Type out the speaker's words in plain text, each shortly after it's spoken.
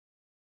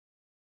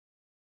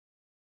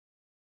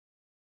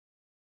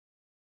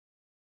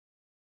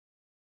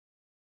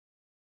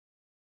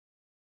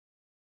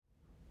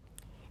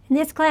In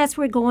this class,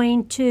 we're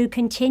going to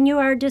continue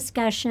our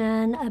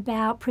discussion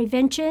about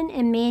prevention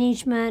and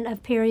management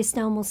of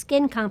peristomal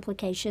skin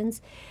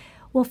complications.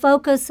 We'll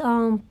focus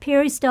on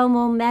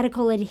peristomal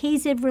medical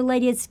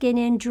adhesive-related skin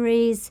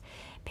injuries,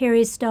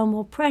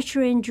 peristomal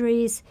pressure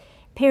injuries,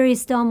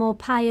 peristomal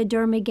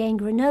pyoderma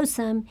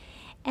gangrenosum,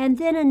 and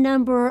then a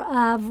number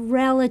of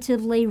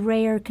relatively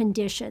rare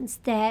conditions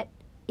that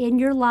in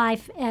your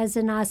life as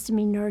an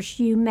ostomy nurse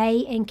you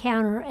may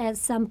encounter at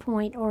some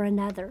point or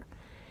another.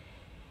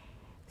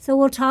 So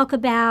we'll talk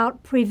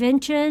about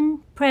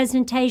prevention,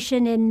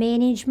 presentation, and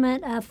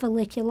management of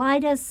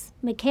folliculitis,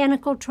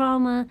 mechanical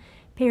trauma,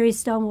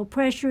 peristomal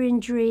pressure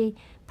injury,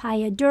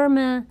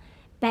 pyoderma,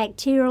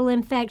 bacterial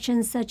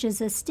infections such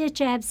as a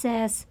stitch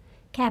abscess,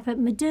 caput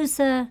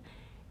medusa,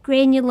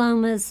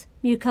 granulomas,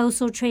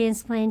 mucosal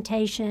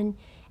transplantation,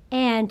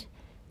 and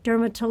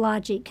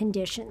dermatologic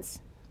conditions.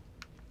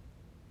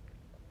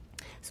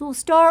 So we'll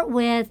start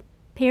with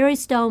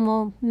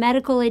peristomal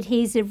medical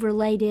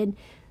adhesive-related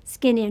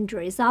skin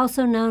injuries,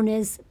 also known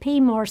as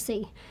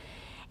PMARSI.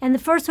 And the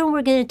first one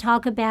we're going to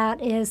talk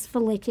about is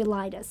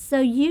folliculitis. So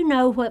you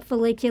know what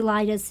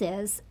folliculitis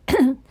is.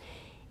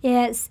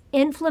 It's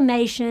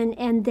inflammation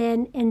and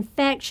then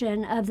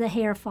infection of the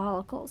hair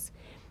follicles.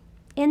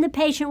 In the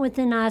patient with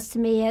an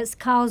ostomy, it's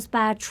caused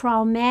by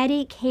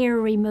traumatic hair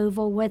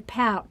removal with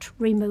pouch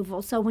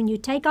removal. So when you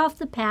take off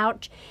the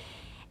pouch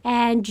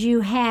and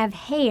you have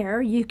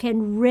hair, you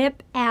can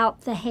rip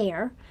out the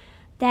hair.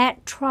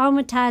 That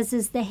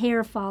traumatizes the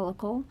hair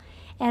follicle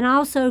and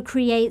also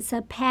creates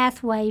a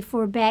pathway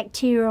for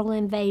bacterial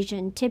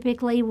invasion,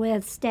 typically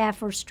with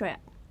staph or strep.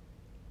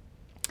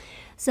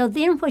 So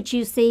then what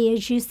you see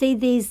is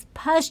these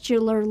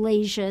pustular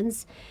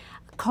lesions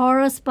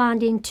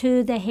corresponding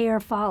to the hair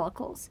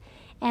follicles.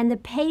 And the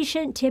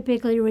patient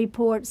typically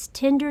reports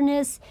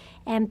tenderness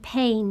and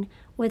pain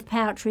with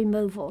pouch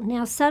removal.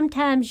 Now,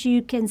 sometimes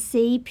you can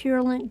see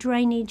purulent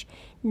drainage,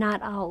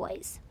 not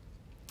always.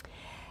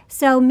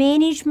 So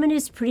management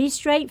is pretty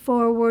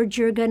straightforward.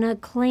 You're going to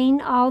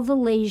clean all the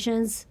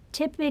lesions.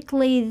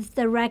 Typically,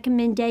 the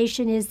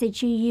recommendation is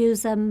that you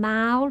use a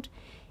mild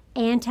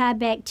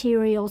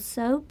antibacterial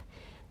soap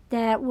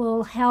that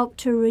will help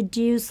to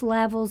reduce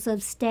levels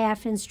of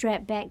staph and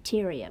strep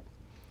bacteria.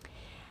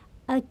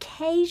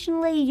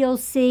 Occasionally, you'll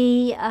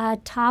see a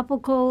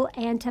topical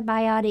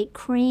antibiotic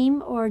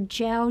cream or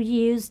gel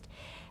used,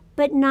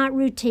 but not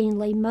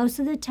routinely. Most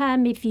of the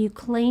time, if you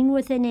clean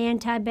with an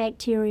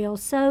antibacterial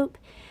soap,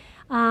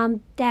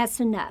 that's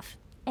enough.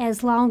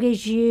 As long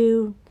as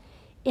you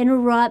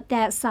interrupt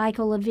that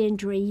cycle of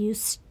injury, you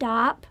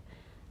stop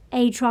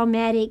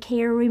atraumatic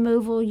hair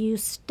removal, you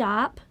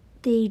stop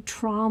the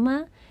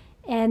trauma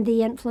and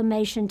the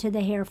inflammation to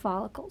the hair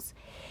follicles.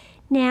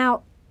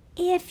 Now,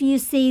 if you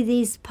see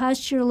these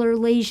pustular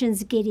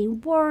lesions getting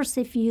worse,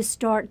 if you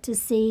start to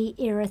see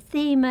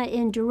erythema,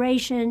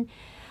 induration,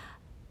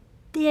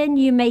 then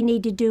you may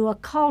need to do a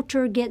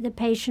culture, get the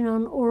patient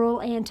on oral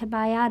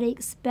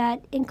antibiotics,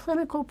 but in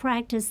clinical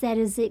practice that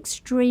is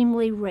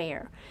extremely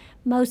rare.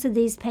 Most of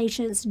these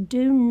patients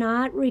do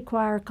not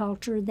require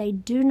culture. They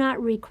do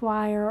not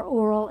require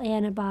oral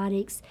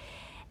antibiotics.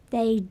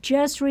 They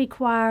just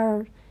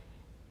require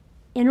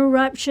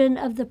interruption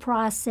of the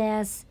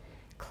process,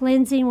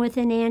 cleansing with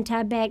an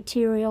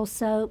antibacterial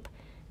soap,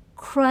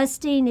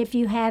 crusting if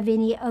you have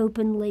any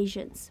open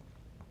lesions.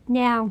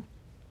 Now,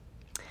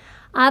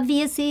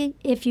 obviously,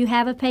 if you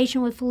have a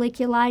patient with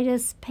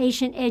folliculitis,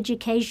 patient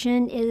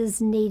education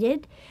is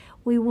needed.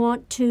 We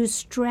want to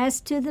stress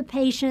to the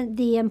patient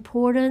the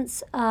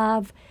importance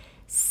of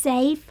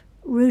safe,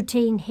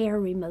 routine hair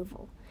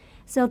removal.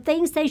 So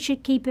things they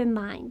should keep in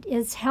mind.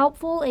 It's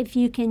helpful if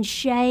you can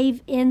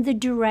shave in the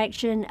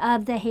direction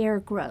of the hair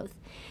growth.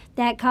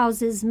 That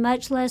causes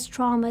much less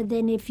trauma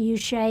than if you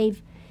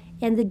shave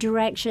in the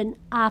direction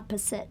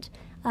opposite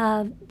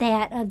of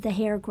that of the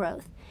hair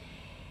growth.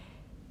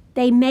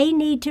 They may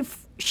need to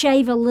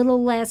shave a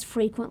little less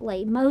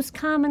frequently. Most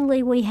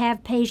commonly, we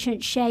have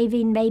patients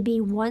shaving maybe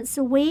once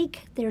a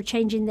week. They're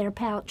changing their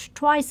pouch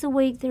twice a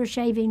week. They're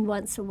shaving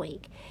once a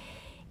week.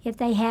 If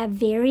they have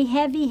very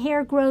heavy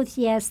hair growth,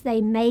 yes, they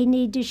may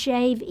need to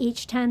shave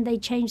each time they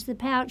change the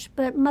pouch,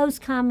 but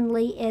most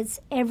commonly it's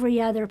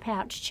every other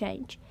pouch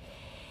change.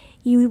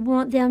 You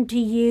want them to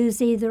use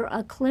either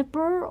a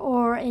clipper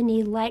or an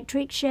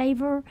electric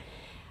shaver.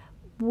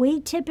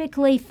 We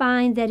typically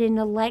find that an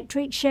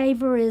electric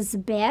shaver is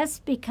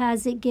best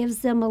because it gives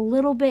them a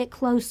little bit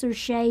closer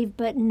shave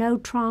but no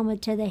trauma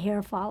to the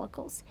hair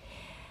follicles.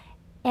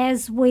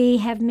 As we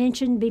have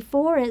mentioned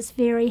before, it's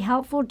very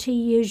helpful to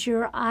use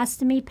your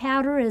ostomy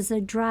powder as a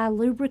dry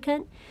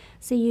lubricant.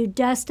 So you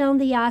dust on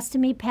the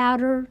ostomy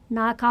powder,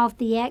 knock off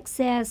the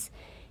excess,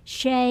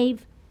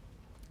 shave,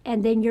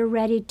 and then you're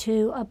ready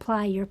to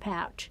apply your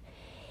pouch.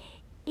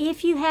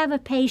 If you have a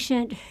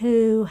patient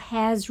who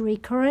has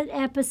recurrent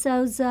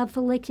episodes of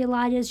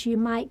folliculitis, you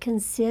might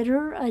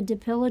consider a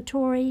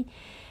depilatory,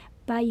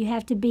 but you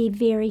have to be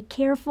very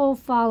careful,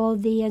 follow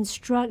the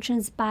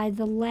instructions by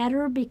the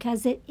letter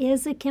because it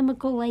is a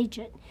chemical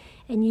agent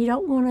and you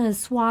don't want to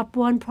swap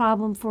one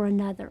problem for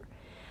another.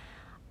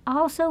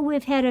 Also,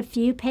 we've had a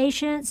few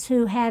patients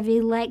who have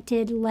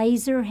elected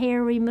laser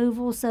hair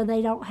removal so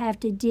they don't have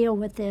to deal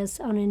with this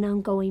on an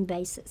ongoing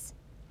basis.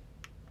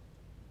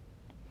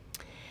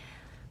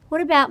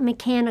 What about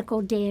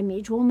mechanical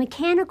damage? Well,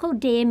 mechanical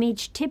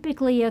damage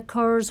typically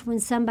occurs when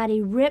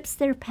somebody rips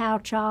their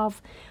pouch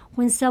off,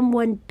 when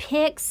someone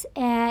picks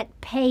at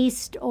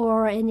paste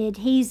or an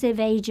adhesive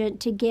agent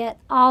to get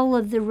all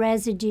of the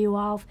residue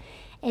off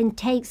and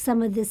take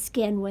some of the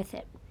skin with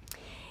it.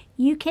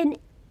 You can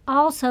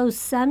also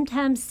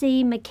sometimes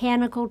see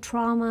mechanical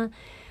trauma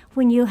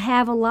when you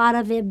have a lot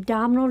of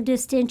abdominal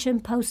distension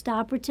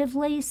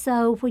postoperatively.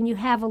 So when you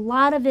have a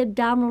lot of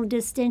abdominal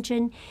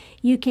distension,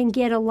 you can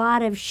get a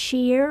lot of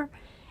shear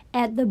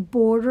at the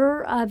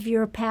border of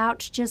your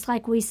pouch, just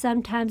like we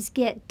sometimes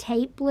get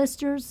tape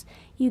blisters.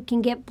 You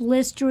can get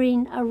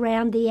blistering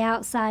around the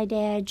outside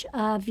edge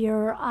of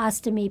your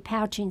ostomy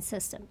pouching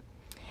system.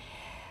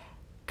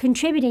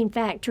 Contributing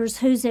factors,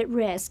 who's at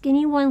risk?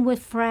 Anyone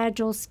with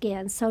fragile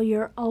skin. So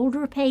your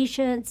older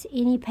patients,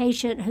 any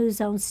patient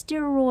who's on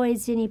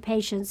steroids, any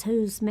patients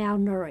who's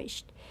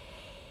malnourished.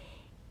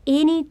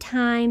 Any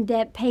time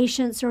that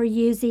patients are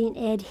using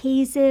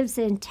adhesives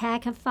and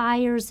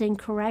tackifiers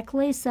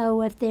incorrectly,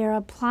 so if they're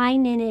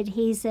applying an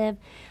adhesive,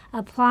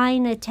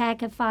 applying a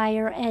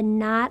tackifier, and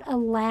not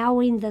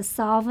allowing the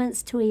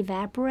solvents to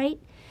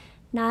evaporate,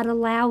 not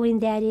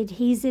allowing that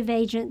adhesive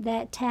agent,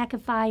 that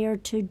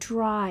tackifier, to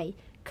dry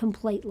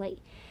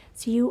completely.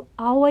 So you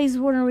always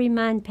want to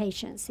remind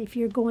patients, if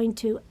you're going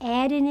to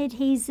add an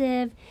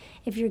adhesive,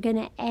 if you're going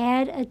to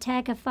add a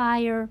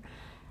tackifier,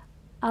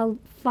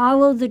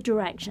 follow the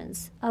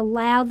directions.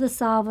 Allow the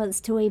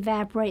solvents to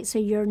evaporate so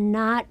you're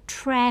not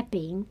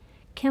trapping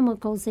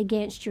chemicals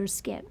against your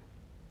skin.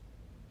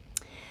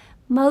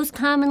 Most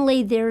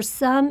commonly, there's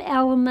some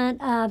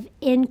element of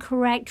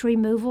incorrect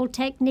removal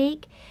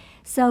technique.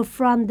 So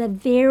from the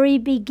very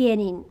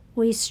beginning,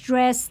 we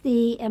stress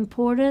the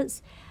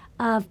importance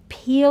of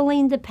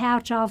peeling the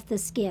pouch off the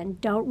skin.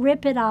 Don't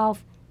rip it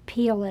off,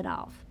 peel it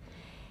off.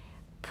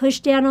 Push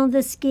down on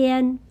the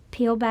skin,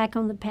 peel back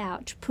on the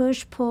pouch.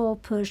 Push, pull,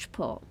 push,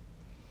 pull.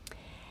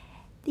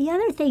 The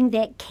other thing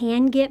that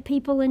can get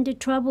people into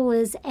trouble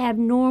is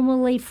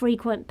abnormally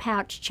frequent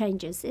pouch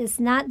changes. It's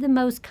not the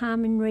most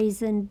common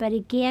reason, but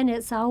again,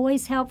 it's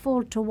always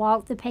helpful to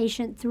walk the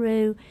patient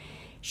through.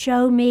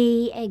 Show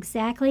me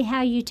exactly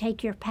how you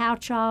take your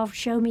pouch off.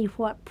 Show me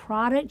what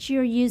products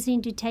you're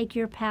using to take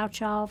your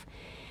pouch off.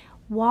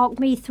 Walk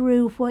me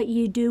through what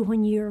you do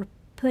when you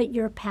put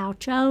your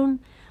pouch on.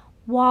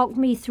 Walk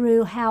me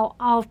through how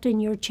often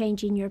you're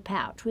changing your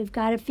pouch. We've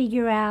got to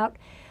figure out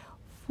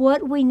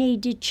what we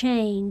need to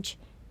change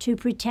to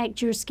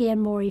protect your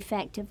skin more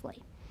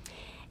effectively.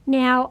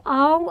 Now,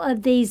 all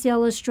of these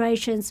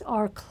illustrations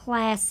are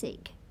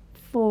classic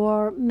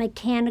for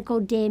mechanical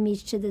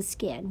damage to the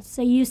skin.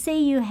 So you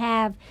see you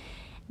have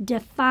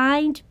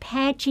defined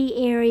patchy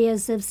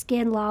areas of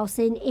skin loss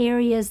in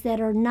areas that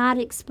are not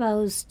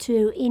exposed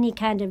to any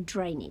kind of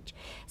drainage.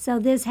 So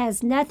this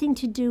has nothing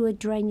to do with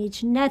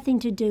drainage, nothing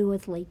to do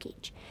with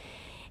leakage.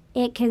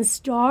 It can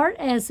start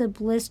as a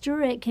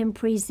blister. It can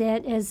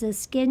present as a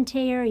skin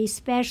tear,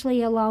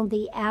 especially along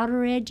the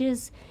outer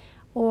edges,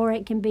 or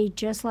it can be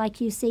just like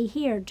you see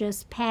here,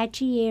 just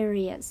patchy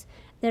areas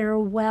that are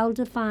well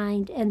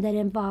defined and that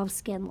involve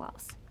skin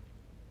loss.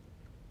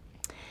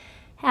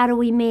 How do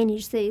we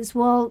manage these?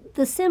 Well,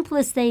 the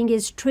simplest thing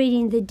is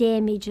treating the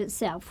damage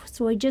itself.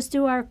 So we just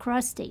do our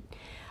crusting.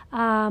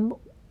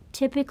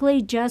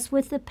 Typically just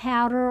with the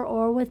powder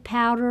or with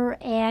powder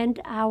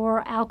and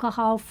our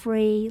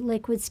alcohol-free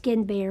liquid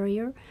skin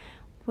barrier,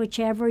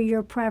 whichever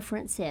your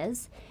preference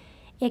is.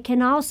 It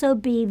can also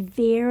be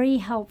very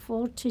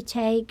helpful to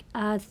take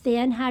a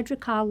thin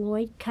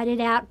hydrocolloid, cut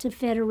it out to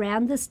fit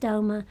around the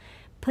stoma,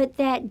 put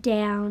that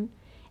down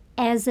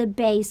as a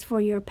base for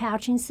your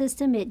pouching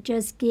system. It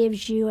just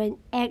gives you an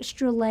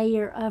extra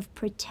layer of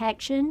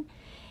protection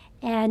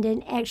and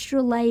an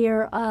extra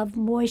layer of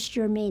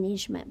moisture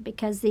management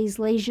because these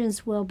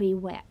lesions will be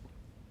wet.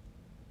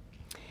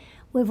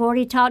 We've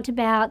already talked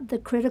about the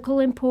critical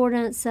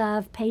importance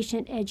of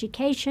patient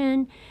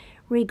education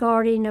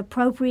regarding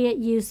appropriate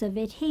use of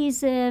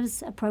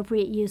adhesives,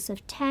 appropriate use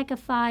of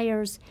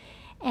tackifiers,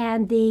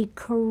 and the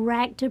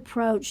correct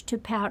approach to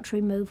pouch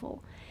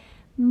removal.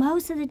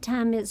 Most of the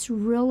time it's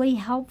really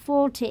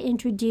helpful to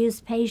introduce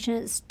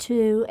patients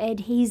to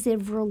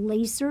adhesive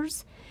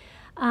releasers.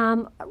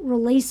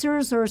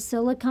 Releasers are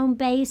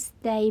silicone-based.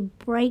 They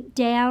break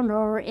down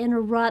or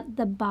interrupt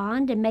the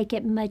bond and make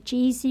it much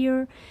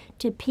easier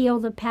to peel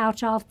the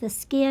pouch off the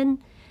skin.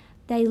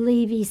 They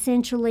leave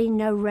essentially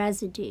no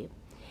residue.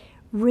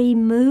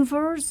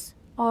 Removers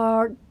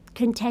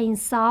contain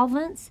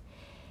solvents.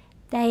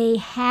 They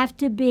have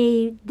to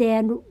be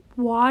then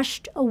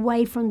washed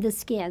away from the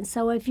skin.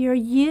 So if you're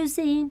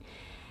using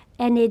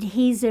an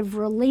adhesive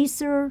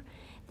releaser,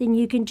 then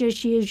you can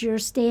just use your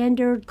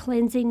standard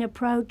cleansing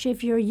approach.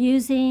 If you're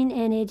using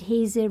an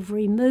adhesive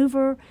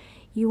remover,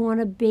 you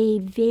want to be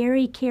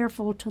very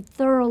careful to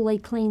thoroughly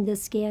clean the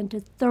skin, to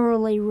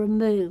thoroughly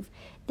remove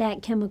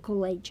that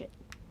chemical agent.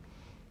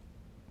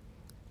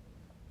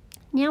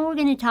 Now we're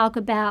going to talk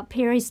about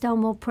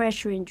peristomal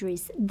pressure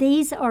injuries.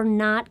 These are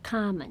not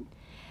common,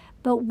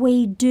 but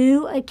we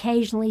do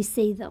occasionally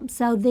see them.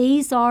 So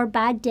these are,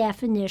 by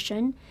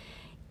definition,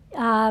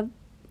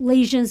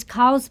 lesions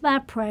caused by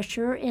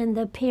pressure in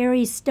the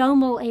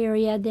peristomal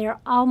area. They're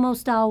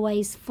almost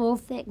always full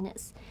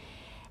thickness.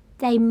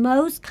 They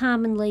most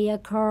commonly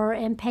occur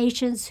in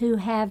patients who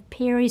have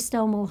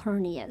peristomal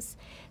hernias.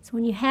 So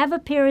when you have a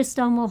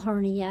peristomal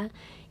hernia,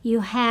 you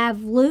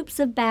have loops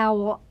of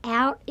bowel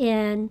out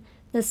in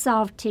the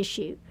soft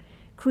tissue,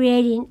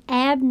 creating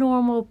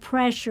abnormal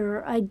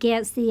pressure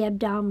against the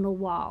abdominal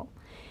wall.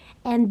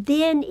 And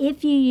then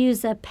if you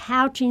use a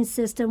pouching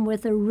system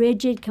with a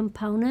rigid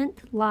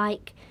component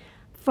like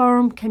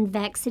firm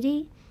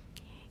convexity,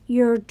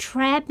 you're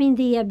trapping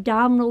the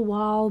abdominal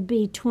wall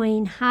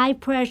between high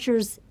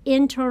pressures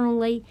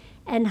internally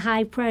and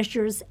high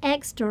pressures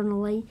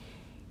externally,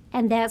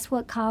 and that's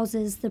what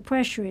causes the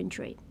pressure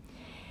injury.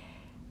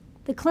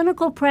 The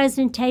clinical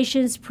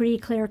presentation is pretty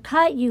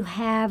clear-cut. You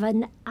have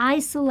an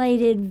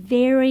isolated,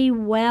 very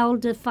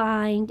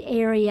well-defined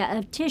area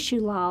of tissue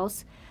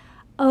loss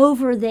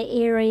over the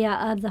area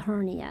of the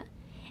hernia.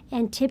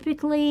 And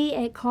typically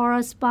it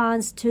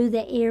corresponds to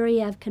the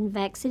area of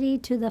convexity,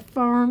 to the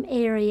firm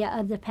area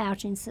of the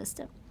pouching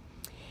system.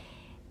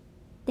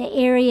 The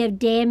area of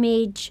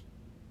damage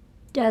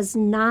does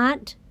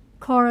not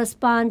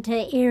correspond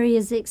to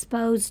areas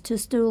exposed to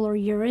stool or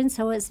urine,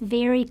 so it's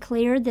very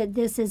clear that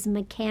this is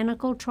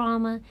mechanical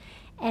trauma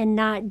and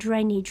not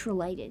drainage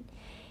related.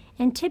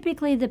 And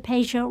typically the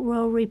patient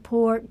will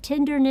report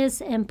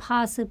tenderness and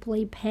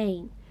possibly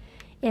pain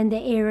in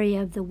the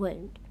area of the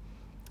wound.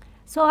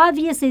 So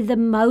obviously the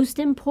most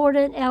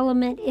important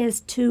element is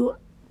to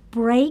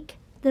break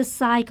the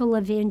cycle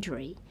of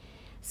injury.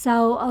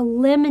 So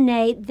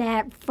eliminate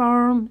that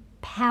firm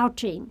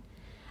pouching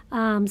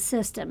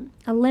system.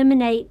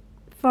 Eliminate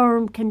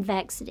firm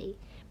convexity.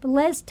 But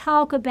let's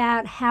talk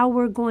about how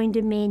we're going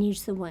to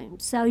manage the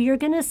wound. So you're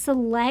going to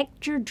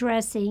select your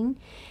dressing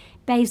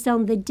based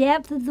on the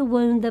depth of the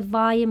wound, the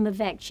volume of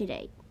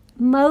exudate.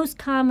 Most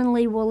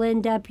commonly we'll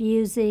end up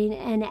using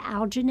an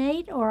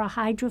alginate or a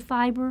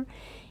hydrofiber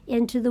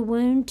into the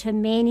wound to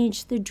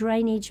manage the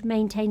drainage,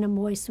 maintain a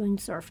moist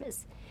wound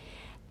surface.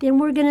 Then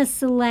we're going to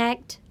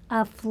select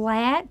a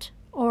flat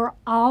or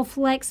all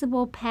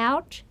flexible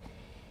pouch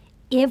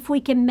if we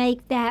can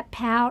make that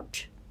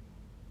pouch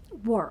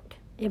work,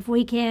 if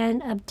we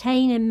can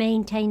obtain and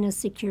maintain a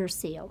secure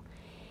seal.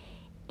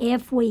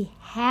 If we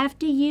have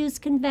to use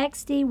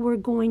convexity, we're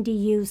going to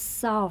use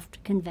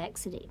soft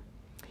convexity.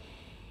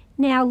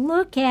 Now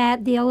look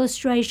at the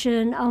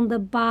illustration on the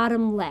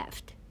bottom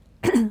left.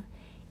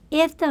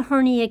 If the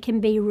hernia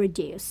can be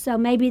reduced, so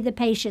maybe the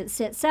patient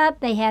sits up,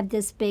 they have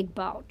this big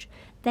bulge.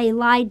 They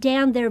lie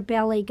down, their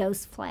belly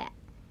goes flat.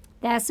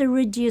 That's a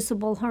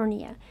reducible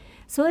hernia.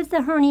 So if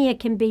the hernia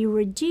can be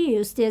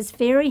reduced, it's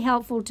very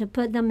helpful to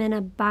put them in a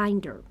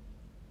binder.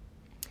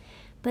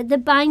 Put the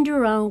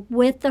binder on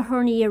with the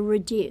hernia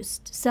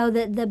reduced so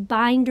that the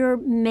binder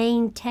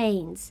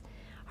maintains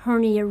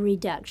hernia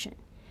reduction.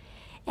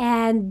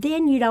 And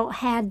then you don't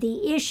have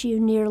the issue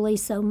nearly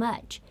so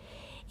much.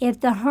 If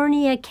the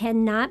hernia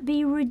cannot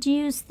be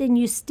reduced, then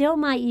you still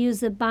might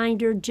use a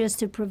binder just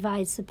to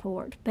provide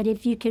support. But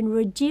if you can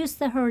reduce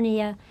the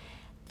hernia,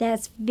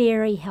 that's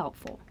very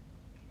helpful.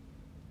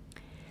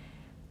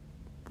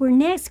 We're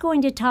next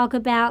going to talk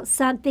about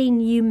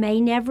something you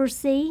may never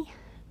see.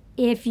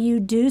 If you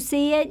do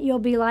see it, you'll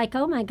be like,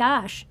 oh my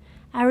gosh,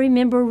 I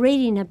remember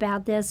reading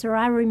about this, or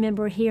I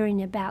remember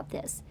hearing about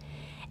this.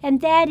 And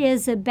that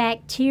is a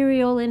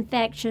bacterial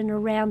infection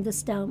around the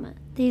stoma.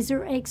 These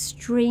are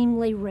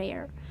extremely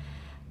rare.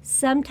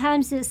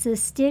 Sometimes it's a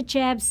stitch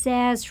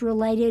abscess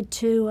related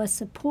to a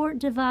support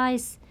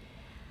device.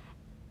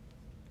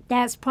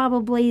 That's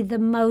probably the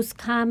most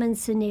common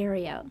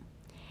scenario.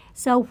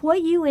 So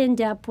what you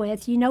end up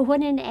with, you know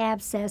what an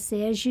abscess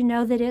is. You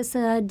know that it's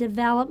a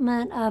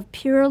development of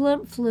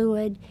purulent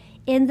fluid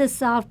in the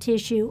soft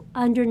tissue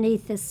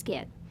underneath the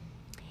skin.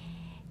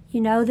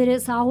 You know that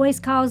it's always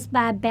caused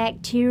by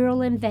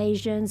bacterial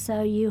invasion.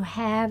 So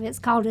it's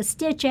called a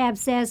stitch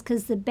abscess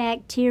because the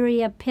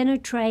bacteria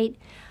penetrate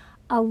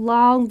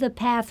along the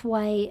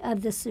pathway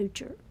of the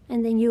suture.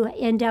 And then you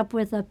end up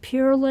with a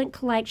purulent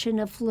collection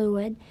of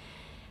fluid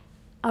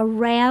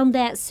around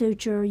that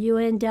suture. You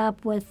end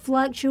up with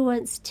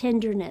fluctuance,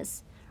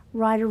 tenderness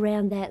right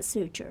around that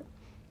suture.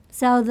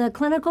 So the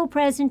clinical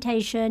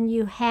presentation,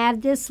 you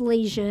have this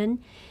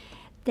lesion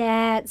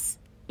that's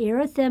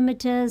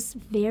erythematous,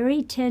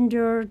 very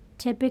tender,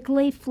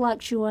 typically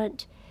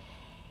fluctuant.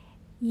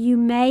 You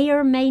may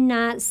or may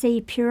not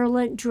see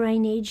purulent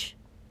drainage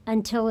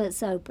until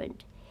it's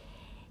opened.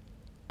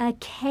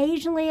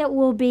 Occasionally it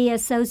will be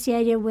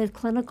associated with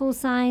clinical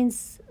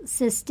signs,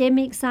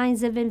 systemic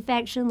signs of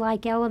infection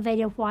like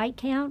elevated white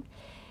count,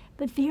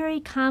 but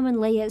very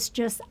commonly it's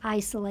just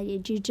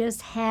isolated. You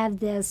just have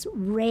this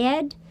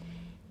red,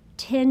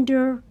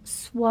 tender,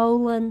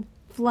 swollen,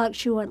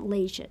 fluctuant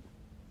lesion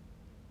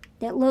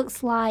that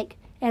looks like,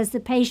 as the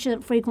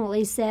patient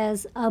frequently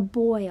says, a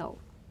boil.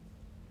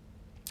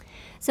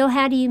 So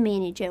how do you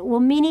manage it? Well,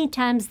 many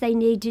times they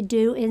need to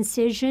do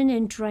incision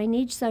and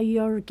drainage, so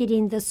you're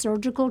getting the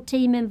surgical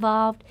team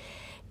involved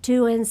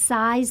to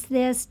incise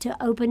this,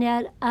 to open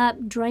it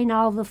up, drain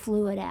all the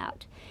fluid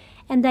out.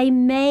 And they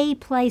may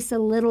place a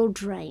little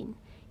drain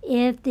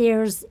if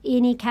there's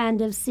any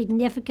kind of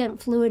significant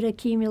fluid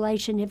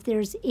accumulation, if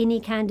there's any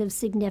kind of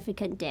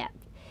significant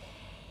depth.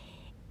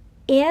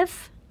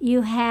 If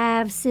you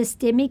have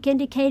systemic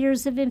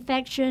indicators of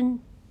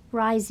infection,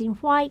 rising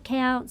white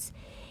counts,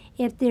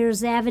 if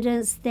there's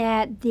evidence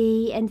that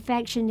the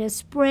infection is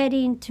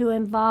spreading to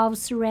involve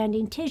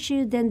surrounding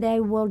tissue, then they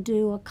will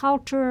do a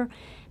culture,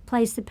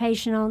 place the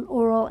patient on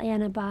oral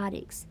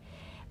antibiotics.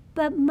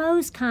 But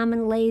most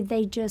commonly,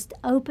 they just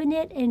open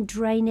it and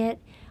drain it.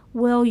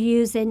 We'll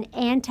use an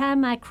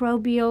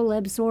antimicrobial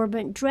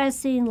absorbent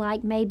dressing,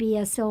 like maybe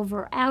a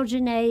silver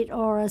alginate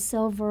or a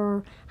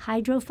silver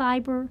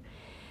hydrofiber.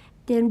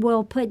 Then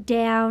we'll put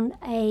down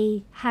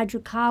a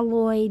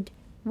hydrocolloid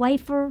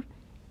wafer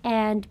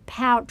and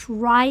pouch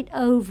right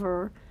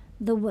over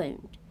the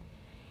wound,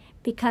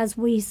 because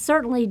we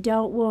certainly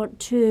don't want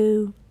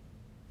to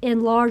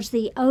enlarge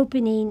the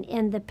opening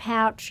in the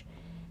pouch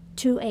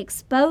to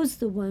expose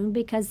the wound,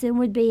 because then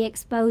we'd be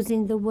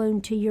exposing the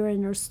wound to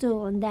urine or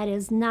stool, and that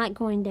is not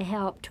going to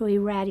help to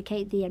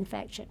eradicate the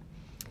infection.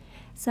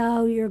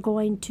 So you're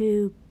going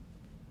to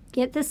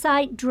get the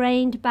site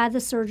drained by the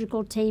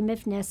surgical team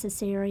if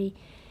necessary,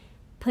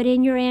 put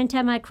in your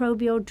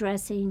antimicrobial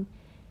dressing,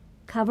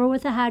 cover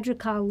with a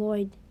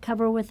hydrocolloid,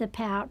 cover with a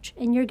pouch,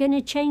 and you're going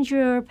to change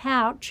your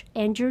pouch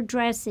and your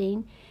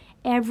dressing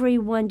every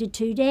 1 to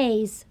 2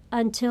 days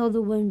until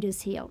the wound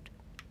is healed.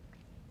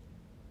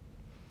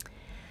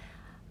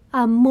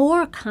 A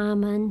more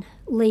common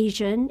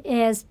lesion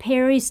is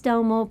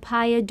peristomal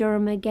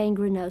pyoderma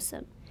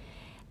gangrenosum.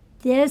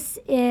 This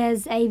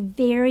is a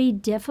very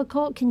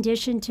difficult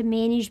condition to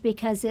manage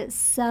because it's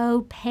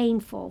so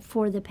painful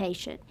for the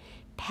patient.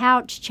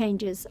 Pouch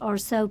changes are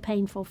so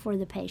painful for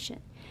the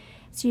patient.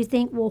 So you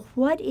think, well,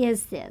 what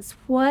is this?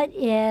 What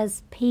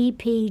is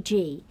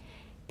PPG,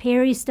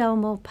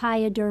 peristomal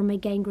pyoderma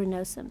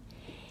gangrenosum?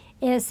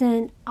 It's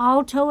an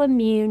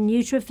autoimmune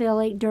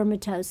neutrophilic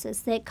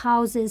dermatosis that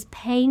causes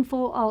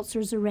painful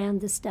ulcers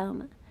around the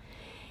stoma.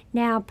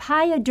 Now,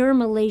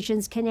 pyoderma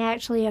lesions can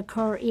actually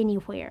occur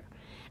anywhere.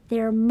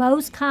 They're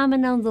most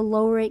common on the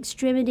lower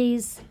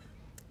extremities.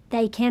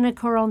 They can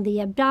occur on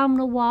the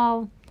abdominal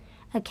wall.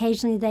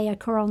 Occasionally they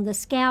occur on the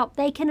scalp.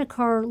 They can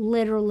occur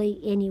literally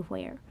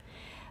anywhere.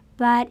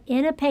 But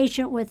in a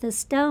patient with a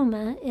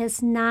stoma,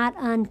 it's not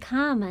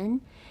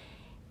uncommon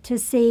to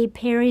see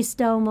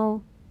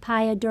peristomal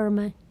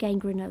pyoderma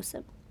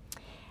gangrenosum.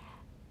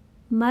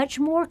 Much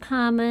more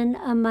common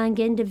among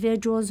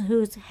individuals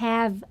who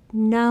have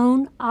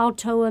known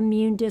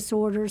autoimmune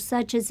disorders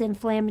such as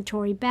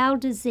inflammatory bowel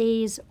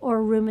disease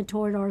or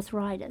rheumatoid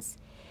arthritis.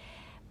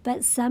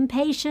 But some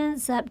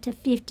patients, up to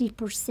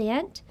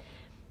 50%,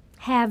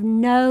 have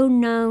no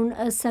known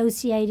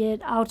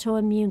associated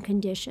autoimmune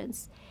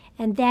conditions,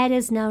 and that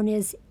is known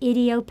as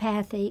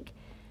idiopathic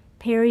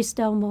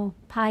peristomal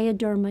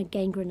pyoderma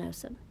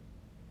gangrenosum.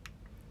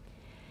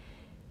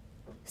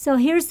 So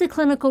here's the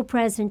clinical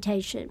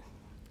presentation.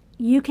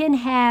 You can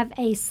have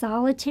a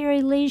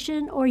solitary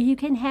lesion or you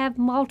can have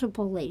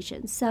multiple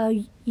lesions.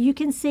 So you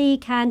can see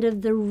kind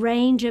of the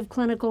range of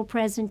clinical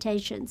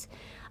presentations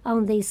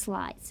on these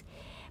slides.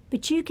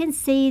 But you can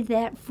see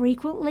that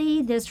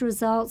frequently this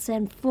results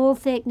in full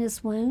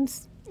thickness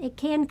wounds. It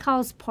can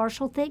cause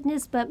partial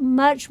thickness, but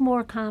much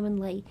more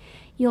commonly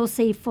you'll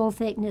see full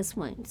thickness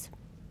wounds.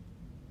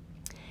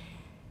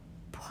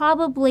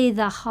 Probably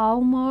the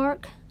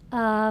hallmark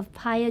of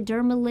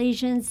pyoderma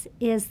lesions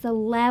is the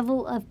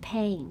level of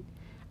pain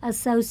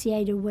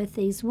associated with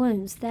these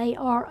wounds. They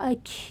are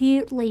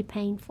acutely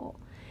painful.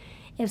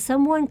 If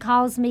someone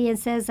calls me and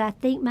says, I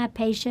think my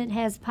patient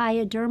has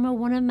pyoderma,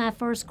 one of my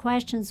first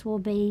questions will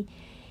be,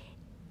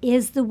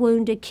 is the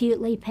wound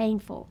acutely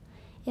painful?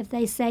 If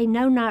they say,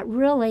 no, not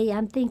really,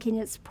 I'm thinking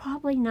it's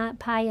probably not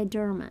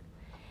pyoderma,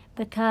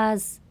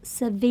 because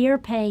severe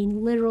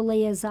pain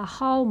literally is a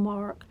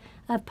hallmark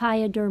of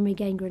pyoderma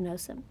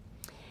gangrenosum.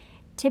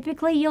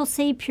 Typically, you'll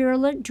see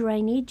purulent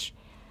drainage.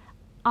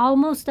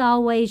 Almost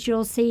always,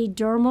 you'll see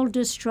dermal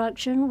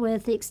destruction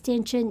with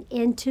extension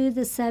into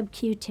the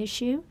subcu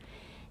tissue.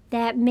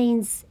 That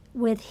means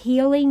with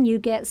healing, you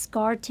get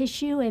scar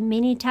tissue, and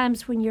many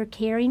times when you're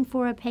caring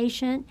for a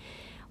patient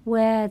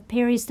with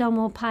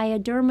peristomal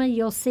pyoderma,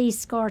 you'll see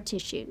scar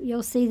tissue.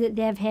 You'll see that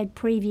they've had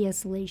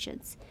previous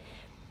lesions.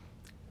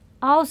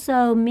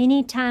 Also,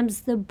 many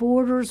times the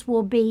borders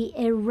will be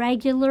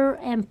irregular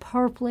and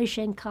purplish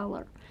in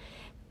color,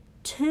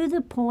 to the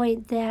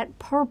point that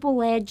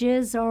purple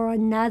edges are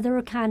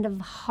another kind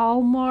of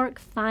hallmark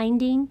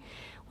finding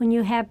when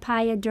you have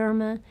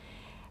pyoderma.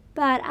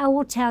 But I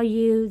will tell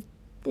you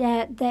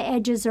that the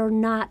edges are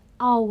not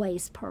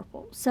always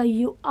purple. So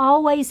you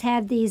always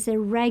have these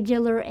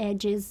irregular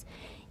edges.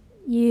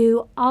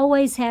 You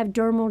always have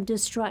dermal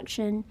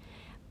destruction.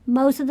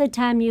 Most of the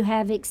time you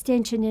have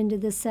extension into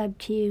the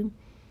subcu.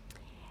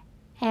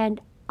 And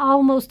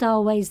almost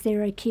always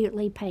they're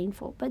acutely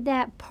painful. But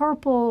that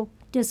purple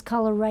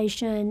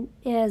discoloration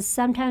is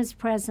sometimes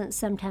present,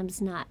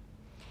 sometimes not.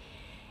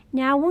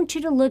 Now I want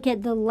you to look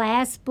at the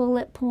last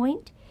bullet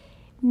point.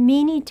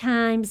 Many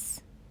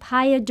times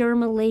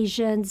pyoderma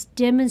lesions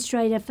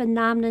demonstrate a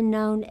phenomenon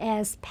known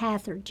as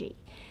pathergy.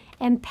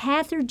 And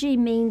pathergy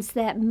means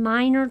that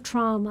minor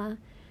trauma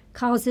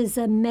causes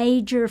a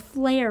major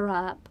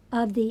flare-up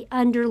of the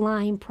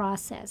underlying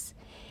process.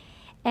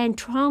 And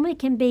trauma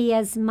can be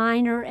as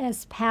minor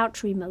as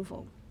pouch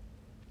removal,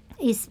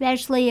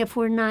 especially if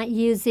we're not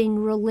using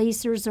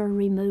releasers or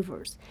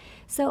removers.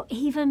 So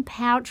even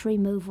pouch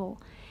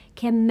removal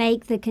can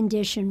make the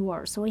condition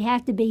worse. So we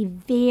have to be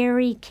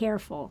very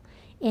careful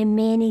in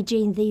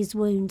managing these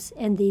wounds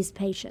in these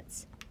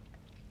patients.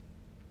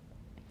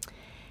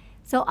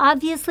 So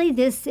obviously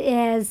this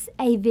is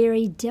a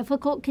very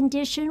difficult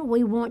condition.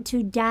 We want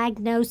to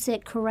diagnose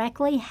it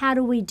correctly. How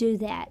do we do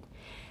that?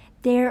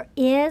 There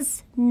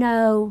is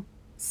no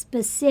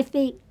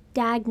specific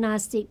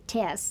diagnostic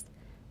test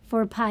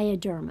for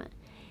pyoderma.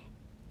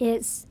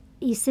 It's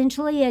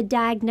essentially a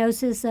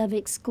diagnosis of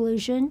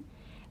exclusion,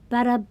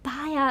 but a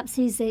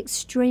biopsy is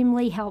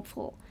extremely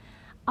helpful.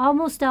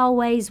 Almost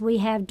always we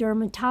have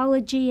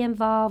dermatology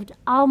involved.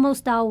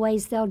 Almost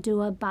always they'll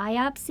do a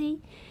biopsy.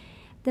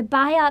 The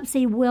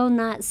biopsy will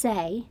not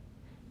say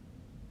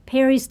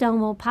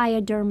peristomal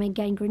pyoderma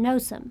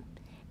gangrenosum,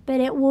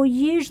 but it will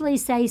usually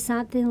say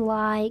something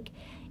like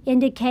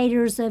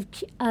indicators of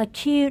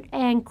acute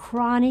and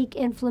chronic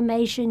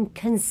inflammation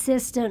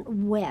consistent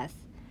with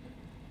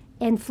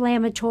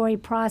inflammatory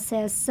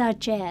process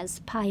such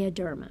as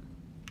pyoderma.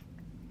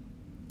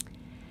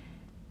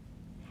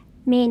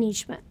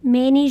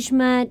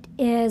 Management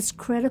is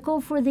critical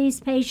for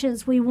these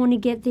patients. We want to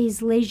get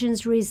these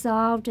lesions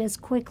resolved as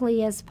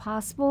quickly as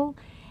possible,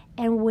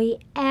 and we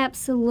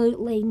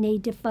absolutely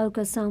need to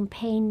focus on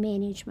pain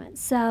management.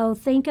 So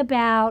think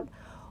about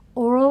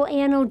oral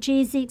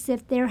analgesics.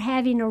 If they're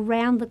having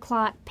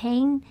around-the-clock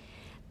pain,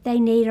 they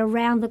need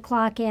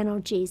around-the-clock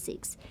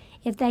analgesics.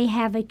 If they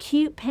have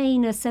acute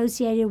pain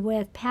associated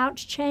with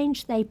pouch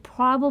change, they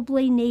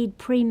probably need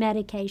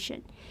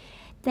pre-medication.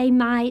 They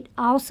might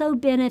also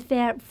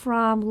benefit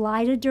from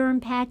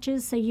lidoderm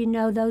patches, so you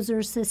know those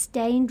are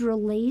sustained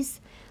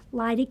release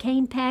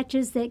lidocaine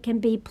patches that can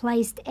be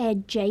placed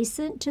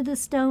adjacent to the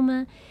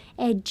stoma,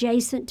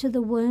 adjacent to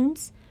the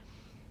wounds.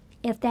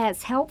 If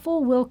that's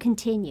helpful, we'll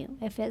continue.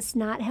 If it's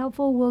not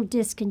helpful, we'll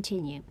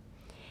discontinue.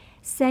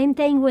 Same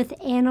thing with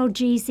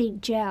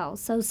analgesic gel.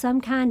 So some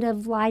kind of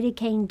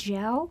lidocaine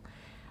gel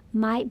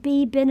might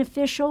be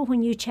beneficial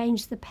when you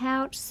change the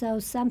pouch. So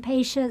some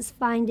patients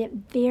find it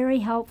very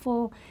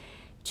helpful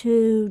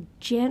to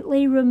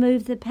gently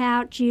remove the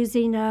pouch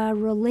using a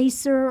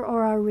releaser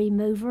or a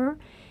remover,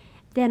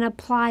 then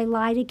apply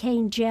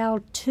lidocaine gel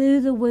to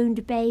the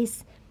wound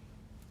base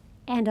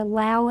and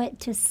allow it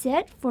to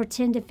sit for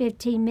 10 to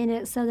 15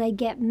 minutes so they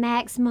get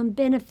maximum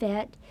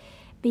benefit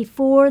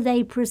before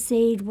they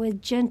proceed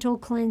with gentle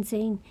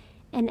cleansing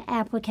and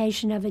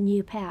application of a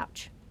new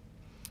pouch.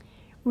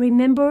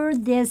 Remember,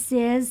 this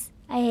is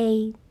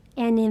an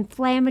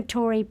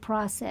inflammatory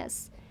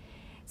process.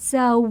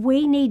 So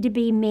we need to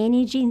be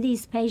managing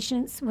these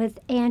patients with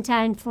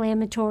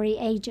anti-inflammatory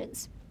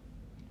agents.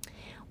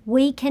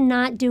 We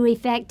cannot do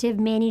effective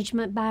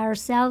management by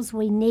ourselves.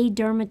 We need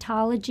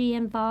dermatology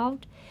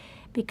involved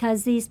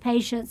because these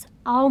patients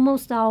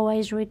almost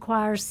always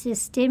require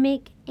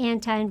systemic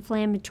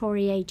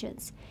anti-inflammatory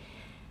agents.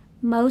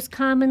 Most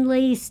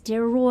commonly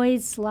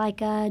steroids like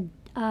a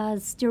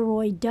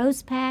steroid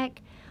dose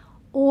pack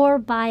or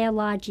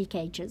biologic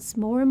agents.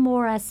 More and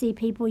more I see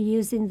people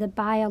using the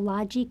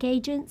biologic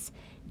agents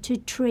to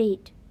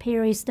treat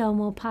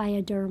peristomal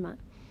pyoderma.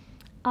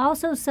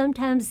 Also,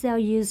 sometimes they'll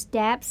use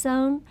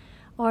dapsone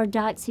or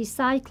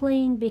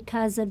doxycycline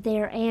because of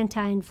their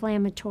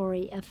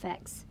anti-inflammatory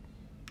effects.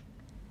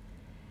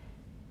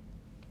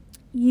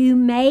 You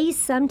may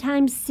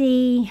sometimes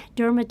see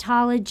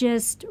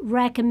dermatologists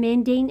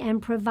recommending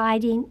and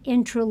providing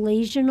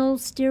intralesional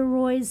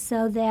steroids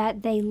so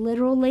that they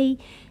literally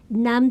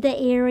numb the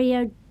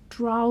area,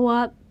 draw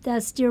up the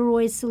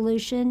steroid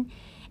solution,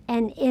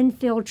 and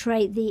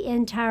infiltrate the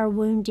entire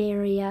wound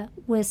area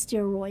with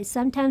steroids.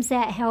 Sometimes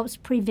that helps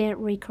prevent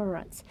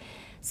recurrence.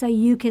 So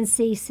you can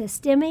see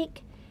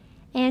systemic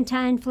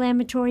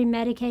anti-inflammatory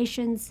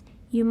medications.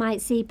 You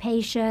might see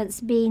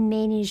patients being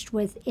managed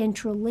with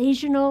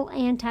intralesional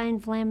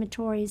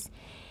anti-inflammatories,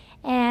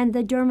 and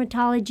the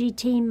dermatology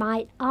team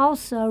might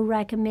also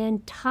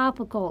recommend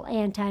topical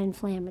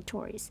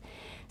anti-inflammatories.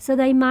 So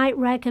they might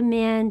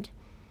recommend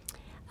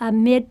a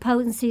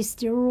mid-potency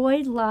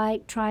steroid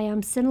like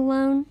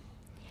triamcinolone.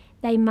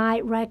 They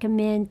might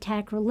recommend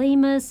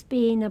tacrolimus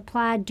being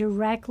applied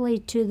directly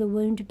to the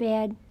wound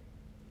bed.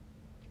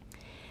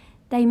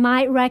 They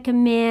might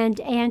recommend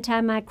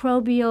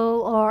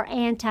antimicrobial or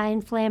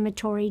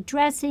anti-inflammatory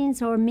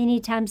dressings, or many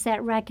times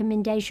that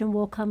recommendation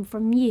will come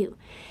from you.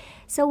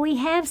 So we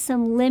have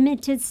some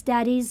limited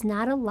studies,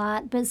 not a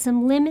lot, but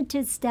some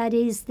limited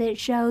studies that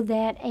show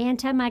that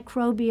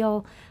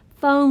antimicrobial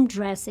foam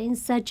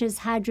dressings, such as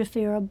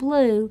Hydrophora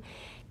Blue,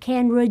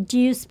 can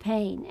reduce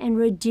pain and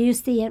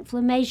reduce the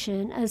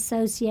inflammation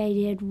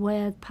associated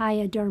with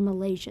pyoderma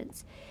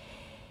lesions.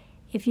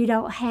 If you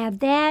don't have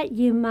that,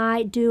 you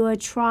might do a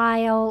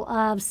trial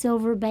of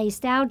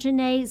silver-based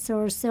alginates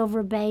or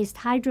silver-based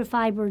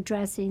hydrofiber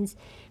dressings,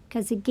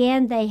 because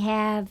again, they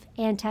have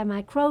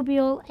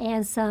antimicrobial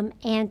and some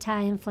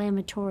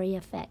anti-inflammatory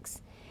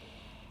effects.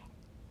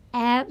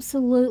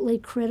 Absolutely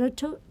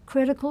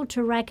critical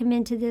to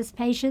recommend to this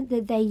patient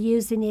that they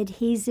use an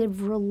adhesive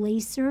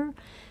releaser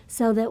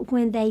so that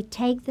when they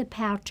take the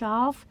pouch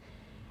off,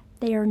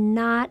 they are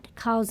not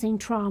causing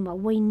trauma.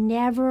 We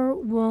never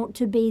want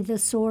to be the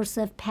source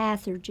of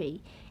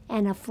pathogen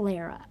and a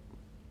flare-up.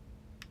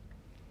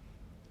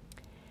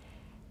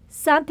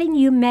 Something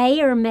you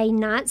may or may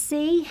not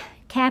see,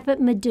 caput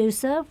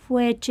medusa,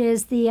 which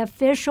is the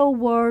official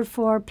word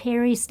for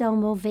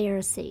peristomal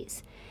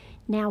varices.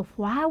 Now,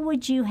 why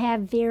would you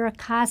have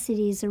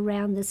varicosities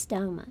around the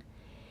stoma?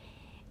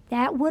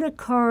 That would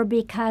occur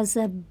because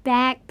of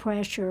back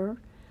pressure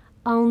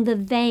on the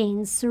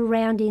veins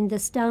surrounding the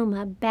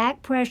stoma.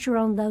 Back pressure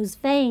on those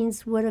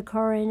veins would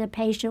occur in a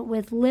patient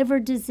with liver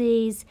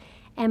disease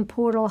and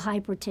portal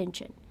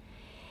hypertension.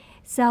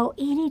 So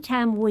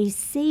anytime we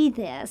see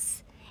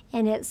this,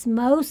 and it's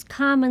most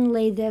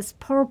commonly this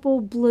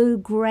purple, blue,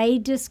 gray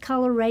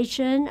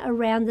discoloration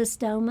around the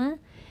stoma,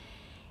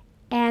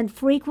 and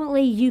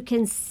frequently you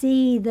can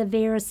see the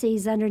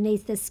varices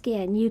underneath the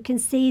skin. You can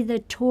see the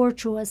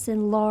tortuous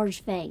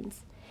enlarged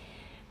veins.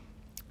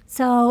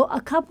 So a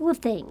couple of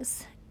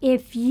things.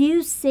 If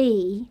you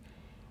see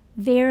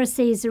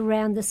varices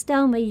around the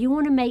stoma, you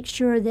want to make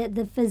sure that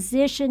the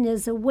physician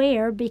is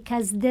aware,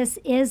 because this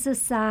is a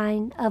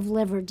sign of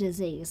liver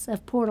disease,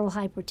 of portal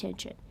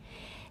hypertension.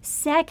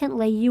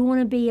 Secondly, you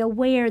want to be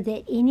aware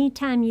that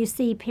anytime you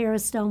see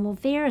peristomal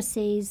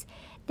varices,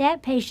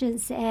 that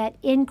patient's at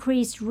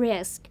increased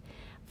risk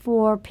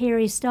for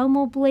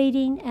peristomal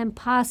bleeding and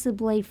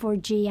possibly for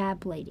GI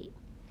bleeding.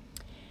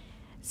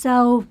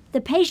 So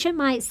the patient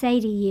might say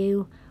to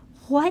you,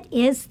 what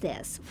is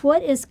this?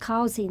 What is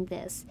causing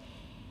this?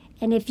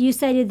 And if you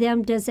say to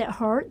them, does it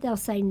hurt? They'll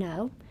say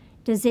no.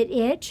 Does it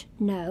itch?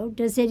 No.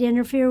 Does it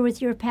interfere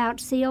with your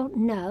pouch seal?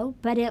 No.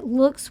 But it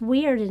looks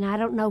weird and I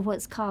don't know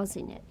what's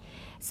causing it.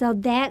 So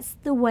that's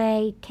the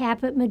way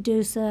caput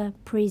medusa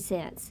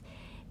presents.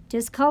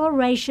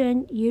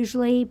 Discoloration,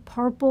 usually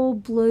purple,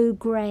 blue,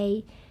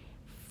 gray,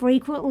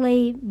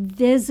 frequently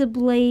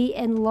visibly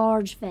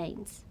enlarged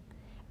veins,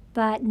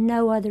 but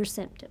no other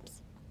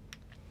symptoms.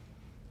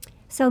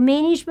 So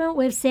management,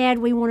 we've said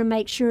we want to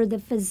make sure the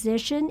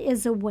physician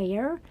is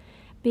aware,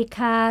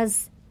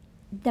 because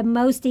the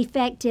most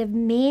effective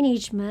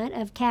management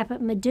of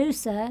caput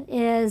medusa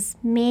is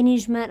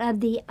management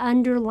of the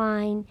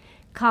underlying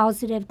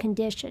causative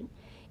condition.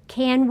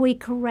 Can we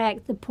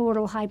correct the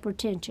portal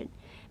hypertension?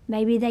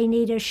 Maybe they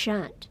need a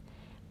shunt.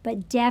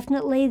 But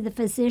definitely the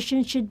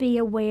physician should be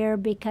aware,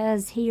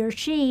 because he or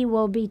she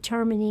will be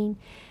determining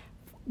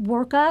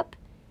workup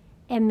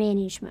and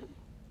management.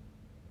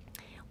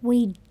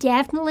 We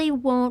definitely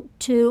want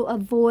to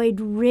avoid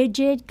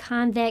rigid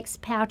convex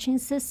pouching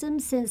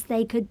systems, since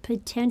they could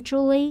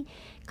potentially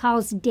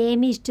cause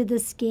damage to the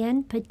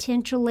skin,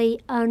 potentially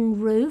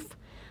unroof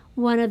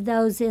one of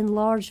those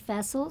enlarged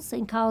vessels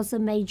and cause a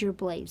major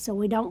bleed. So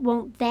we don't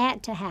want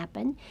that to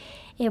happen.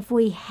 If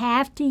we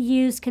have to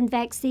use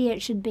convexity,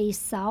 it should be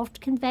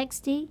soft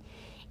convexity.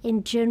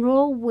 In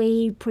general,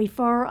 we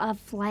prefer a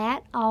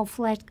flat, all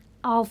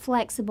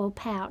flexible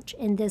pouch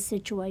in this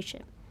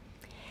situation.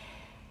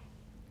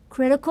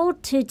 Critical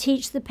to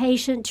teach the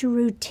patient to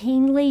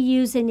routinely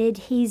use an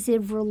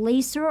adhesive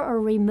releaser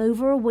or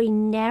remover. We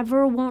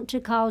never want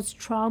to cause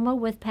trauma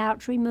with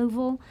pouch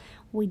removal.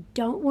 We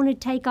don't want to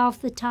take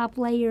off the top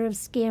layer of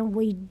skin.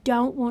 We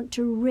don't want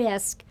to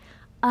risk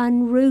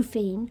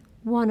unroofing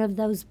one of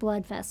those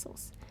blood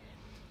vessels.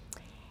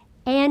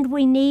 And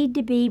we need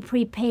to be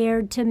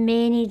prepared to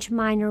manage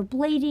minor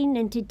bleeding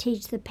and to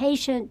teach the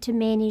patient to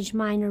manage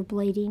minor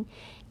bleeding.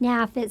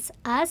 Now, if it's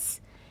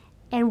us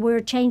and we're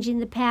changing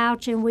the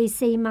pouch and we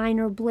see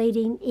minor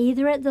bleeding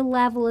either at the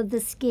level of the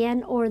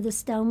skin or the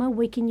stoma,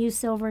 we can use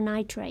silver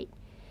nitrate,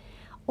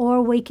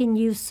 or we can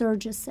use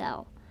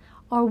Surgicel,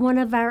 or one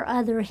of our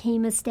other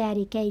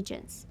hemostatic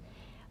agents.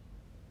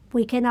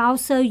 We can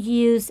also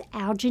use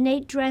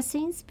alginate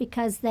dressings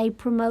because they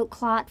promote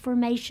clot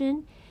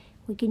formation.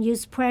 We can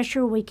use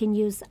pressure, we can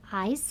use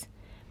ice.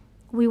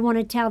 We want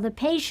to tell the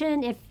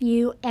patient, if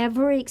you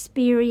ever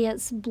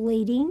experience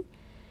bleeding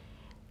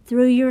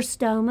through your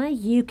stoma,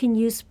 you can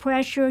use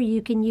pressure,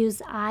 you can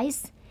use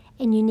ice,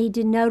 and you need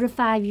to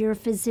notify your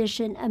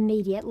physician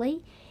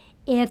immediately.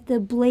 If the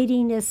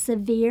bleeding is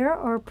severe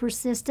or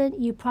persistent,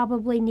 you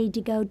probably need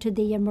to go to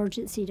the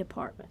emergency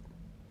department.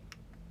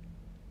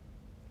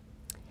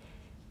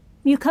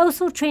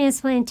 Mucosal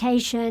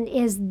transplantation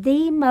is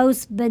the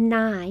most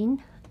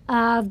benign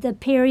of the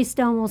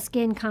peristomal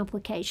skin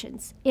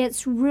complications.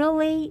 It's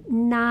really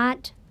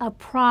not a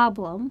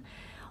problem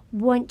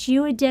once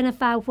you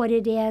identify what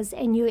it is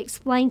and you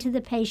explain to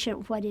the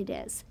patient what it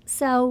is.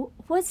 So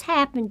what's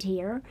happened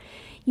here,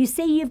 you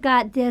see you've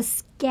got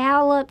this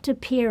scalloped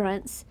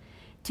appearance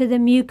to the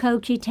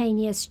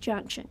mucocutaneous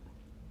junction.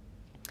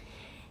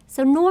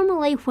 So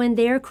normally when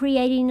they're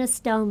creating a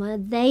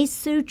stoma, they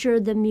suture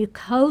the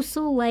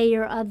mucosal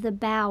layer of the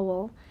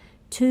bowel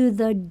to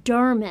the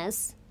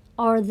dermis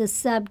or the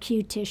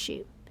subcu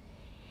tissue.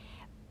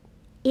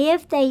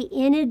 If they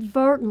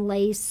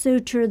inadvertently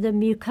suture the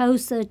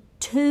mucosa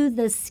to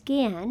the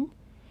skin,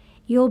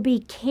 you'll be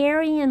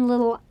carrying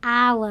little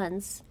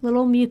islands,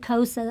 little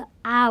mucosa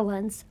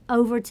islands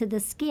over to the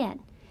skin,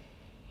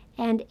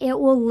 and it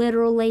will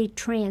literally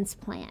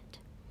transplant.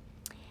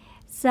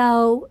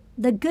 So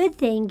the good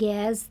thing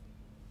is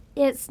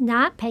it's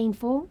not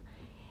painful.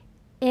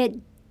 It's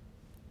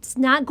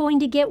not going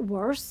to get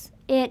worse.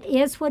 It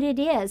is what it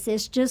is.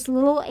 It's just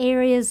little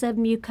areas of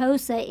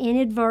mucosa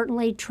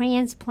inadvertently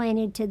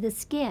transplanted to the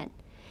skin.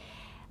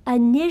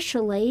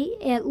 Initially,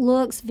 it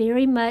looks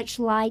very much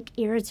like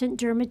irritant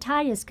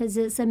dermatitis because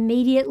it's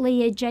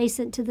immediately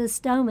adjacent to the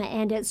stoma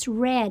and it's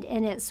red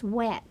and it's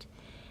wet.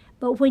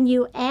 But when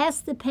you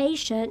ask the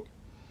patient,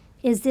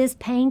 is this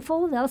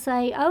painful? They'll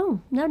say,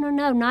 oh, no,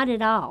 not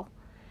at all.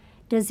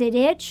 Does it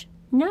itch?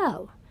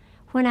 No.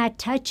 When I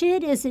touch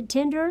it, is it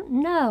tender?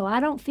 No,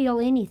 I don't feel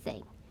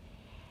anything.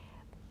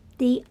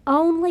 The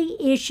only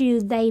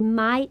issue they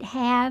might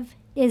have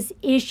is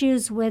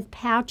issues with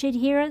pouch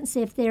adherence.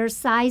 If they're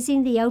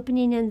sizing the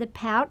opening in the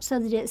pouch so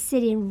that it's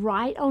sitting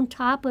right on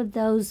top of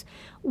those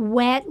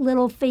wet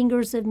little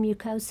fingers of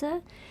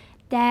mucosa,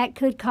 that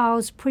could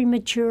cause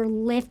premature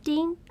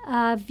lifting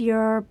of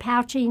your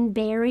pouching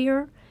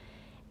barrier,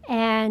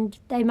 and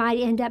they might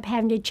end up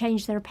having to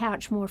change their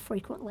pouch more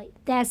frequently.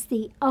 That's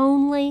the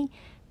only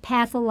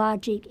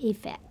pathologic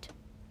effect.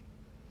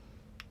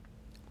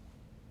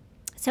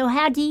 So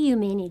how do you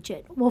manage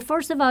it? Well,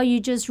 first of all,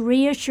 you just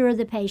reassure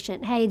the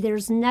patient, hey,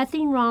 there's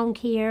nothing wrong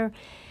here.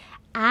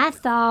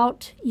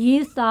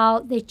 You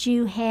thought that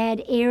you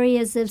had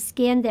areas of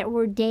skin that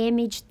were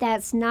damaged.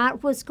 That's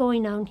not what's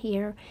going on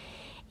here.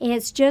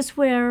 It's just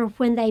where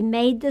when they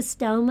made the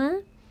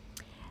stoma,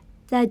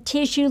 the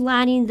tissue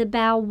lining the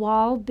bowel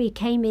wall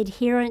became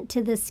adherent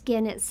to the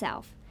skin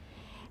itself.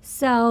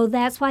 So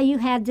that's why you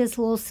have this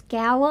little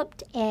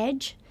scalloped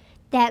edge.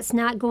 That's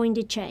not going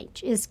to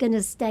change. It's going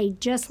to stay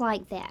just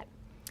like that.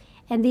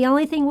 And the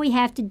only thing we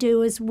have to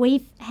do is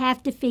we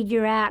have to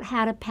figure out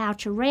how to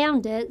pouch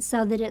around it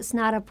so that it's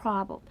not a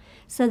problem,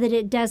 so that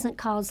it doesn't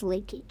cause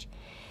leakage.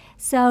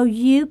 So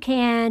you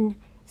can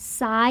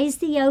size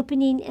the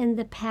opening in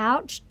the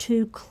pouch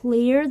to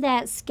clear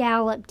that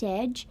scalloped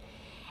edge,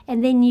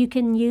 and then you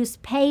can use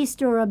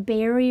paste or a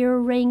barrier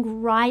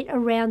ring right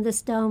around the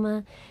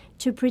stoma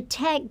to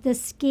protect the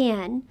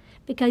skin,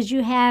 because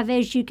you have,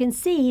 as you can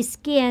see,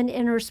 skin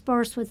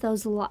interspersed with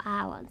those little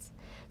islands.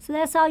 So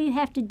that's all you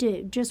have to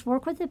do. Just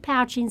work with the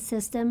pouching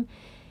system,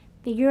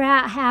 figure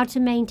out how to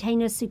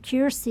maintain a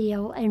secure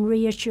seal, and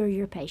reassure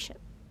your patient.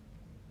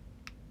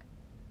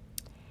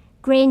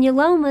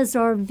 Granulomas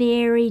are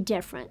very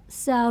different.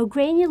 So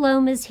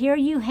granulomas, here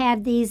you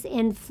have these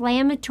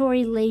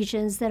inflammatory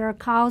lesions that are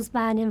caused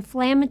by an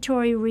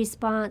inflammatory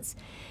response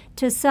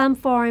to some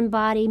foreign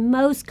body.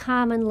 Most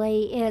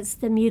commonly, it's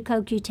the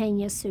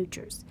mucocutaneous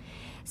sutures.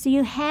 So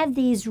you have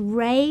these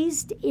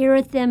raised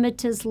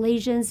erythematous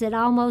lesions. It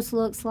almost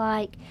looks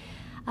like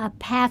a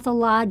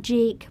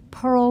pathologic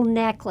pearl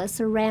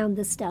necklace around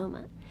the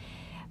stoma.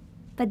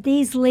 But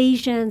these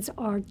lesions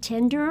are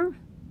tender,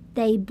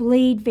 they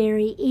bleed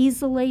very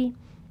easily,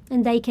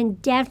 and they can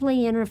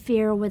definitely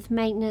interfere with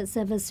maintenance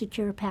of a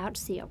secure pouch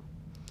seal.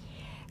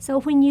 So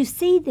when you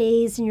see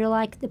these and you're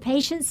like, the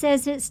patient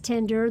says it's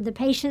tender, the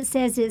patient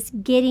says it's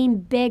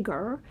getting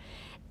bigger,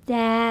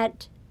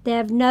 that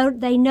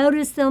they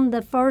notice them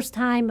the first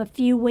time a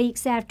few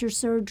weeks after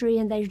surgery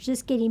and they're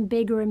just getting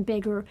bigger and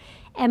bigger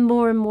and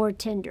more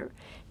tender,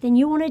 then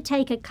you want to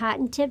take a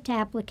cotton-tipped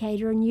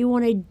applicator and you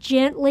want to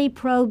gently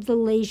probe the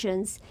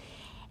lesions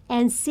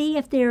and see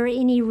if there are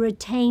any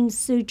retained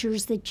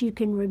sutures that you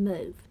can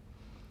remove.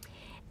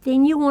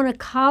 Then you want to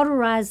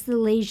cauterize the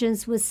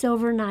lesions with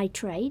silver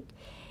nitrate.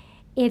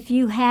 If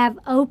you have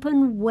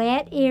open,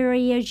 wet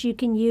areas, you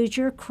can use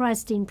your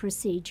crusting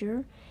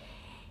procedure.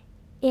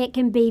 It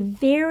can be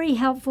very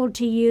helpful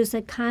to use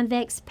a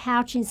convex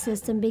pouching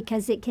system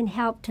because it can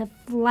help to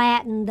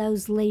flatten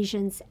those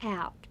lesions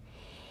out.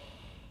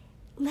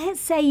 Let's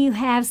say you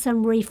have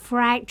some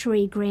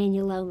refractory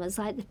granulomas,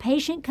 like the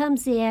patient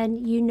comes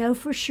in, you know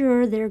for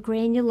sure they're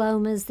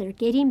granulomas, they're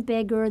getting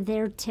bigger,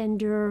 they're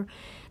tender,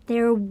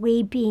 they're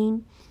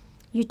weeping.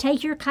 You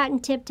take your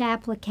cotton-tipped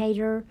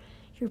applicator,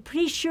 you're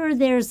pretty sure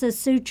there's a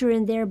suture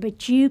in there,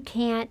 but you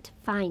can't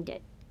find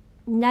it.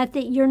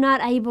 You're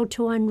not able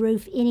to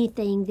unroof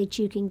anything that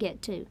you can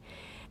get to.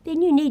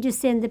 Then you need to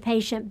send the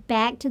patient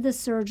back to the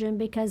surgeon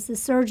because the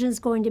surgeon's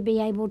going to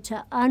be able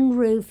to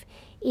unroof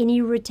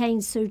any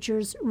retained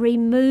sutures,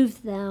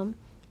 remove them,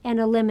 and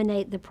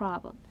eliminate the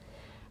problem.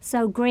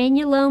 So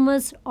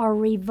granulomas are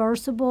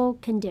reversible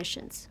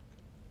conditions.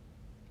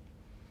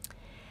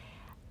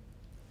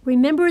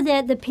 Remember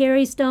that the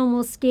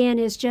peristomal skin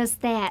is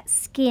just that,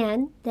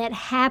 skin that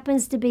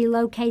happens to be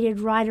located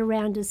right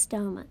around the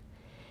stoma.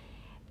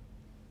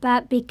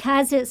 But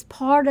because it's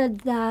part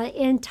of the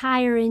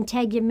entire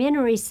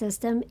integumentary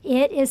system,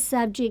 it is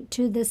subject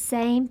to the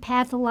same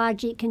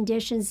pathologic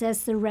conditions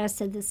as the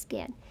rest of the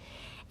skin.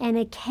 And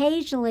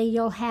occasionally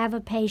you'll have a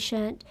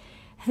patient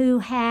who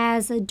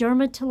has a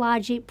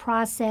dermatologic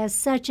process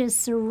such as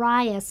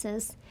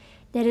psoriasis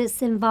that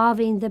it's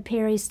involving the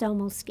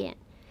peristomal skin.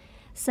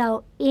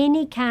 So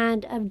any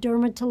kind of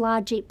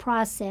dermatologic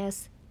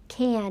process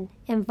can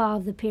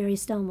involve the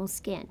peristomal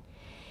skin.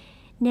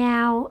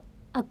 Now,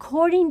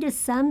 according to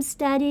some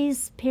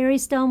studies,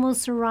 peristomal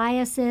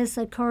psoriasis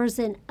occurs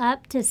in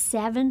up to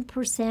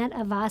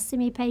 7% of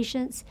ostomy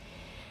patients.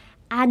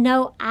 I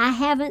know I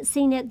haven't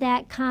seen it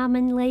that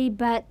commonly,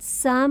 but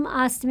some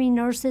ostomy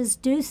nurses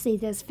do see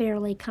this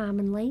fairly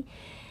commonly.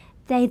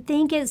 They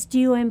think it's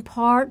due in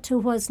part to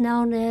what's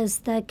known as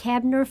the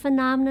Kebner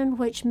phenomenon,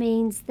 which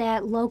means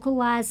that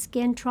localized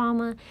skin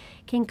trauma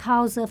can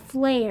cause a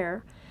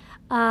flare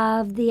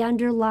of the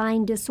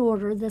underlying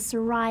disorder, the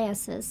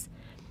psoriasis.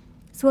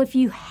 So if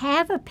you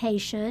have a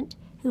patient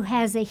who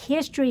has a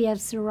history of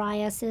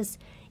psoriasis,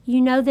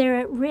 you know they're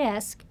at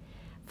risk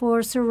for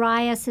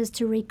psoriasis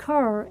to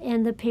recur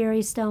in the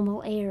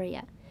peristomal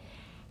area.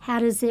 How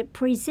does it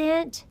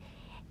present?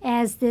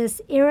 As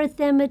this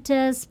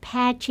erythematous,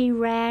 patchy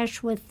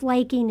rash with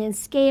flaking and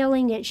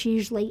scaling. It's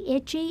usually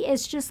itchy.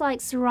 It's just like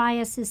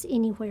psoriasis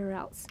anywhere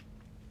else.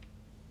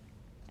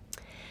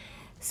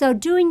 So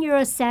doing your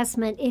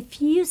assessment,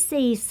 if you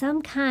see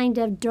some kind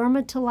of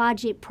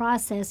dermatologic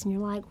process and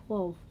you're like,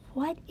 whoa,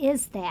 what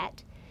is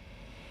that?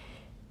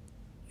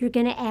 You're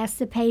going to ask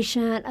the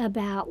patient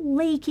about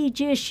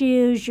leakage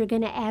issues. You're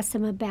going to ask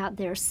them about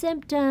their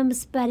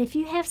symptoms. But if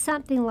you have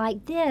something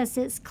like this,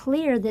 it's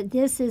clear that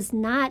this is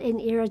not an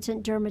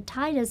irritant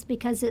dermatitis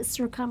because it's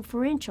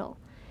circumferential.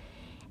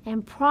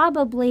 And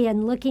probably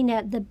in looking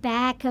at the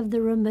back of the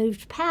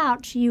removed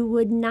pouch, you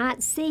would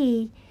not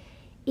see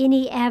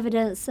any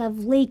evidence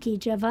of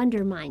leakage, of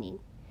undermining.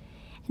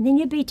 And then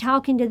you'd be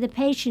talking to the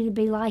patient and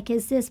be like,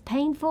 is this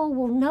painful?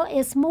 Well, no,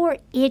 it's more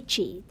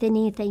itchy than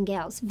anything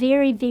else.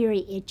 Very, very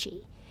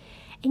itchy.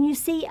 And you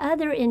see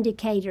other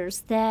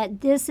indicators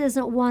that this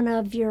isn't one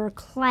of your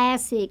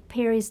classic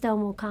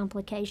peristomal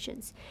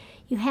complications.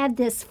 You have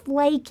this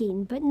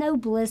flaking, but no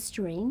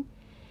blistering.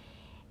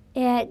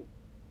 It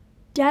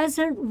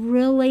doesn't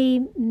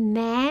really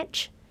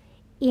match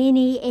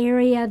any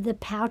area of the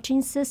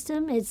pouching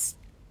system. It's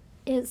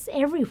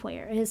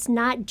everywhere. It's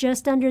not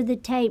just under the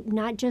tape,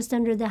 not just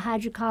under the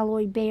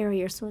hydrocolloid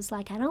barrier. So it's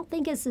like, I don't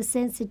think it's a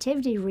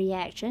sensitivity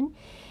reaction.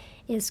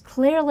 It's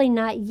clearly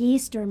not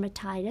yeast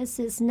dermatitis.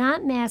 It's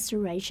not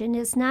maceration.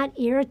 It's not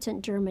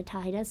irritant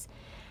dermatitis.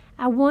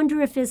 I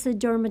wonder if it's a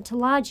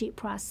dermatologic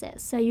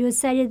process. So you would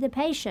say to the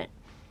patient,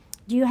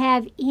 do you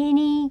have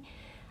any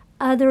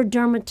other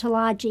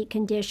dermatologic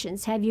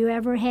conditions? Have you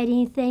ever had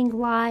anything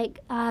like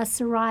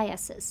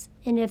psoriasis?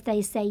 And if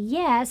they say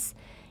yes,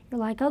 you're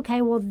like,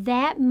 okay, well,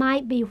 that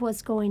might be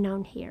what's going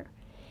on here.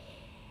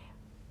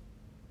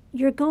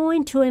 You're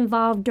going to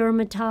involve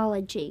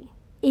dermatology.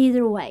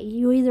 Either way,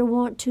 you either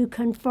want to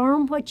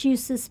confirm what you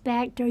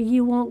suspect or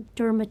you want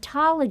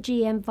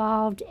dermatology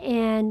involved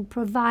in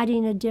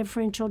providing a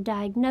differential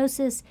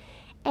diagnosis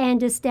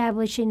and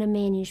establishing a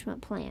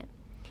management plan.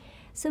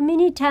 So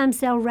many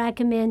times they'll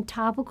recommend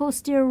topical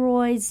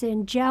steroids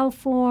in gel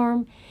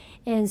form,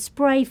 in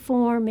spray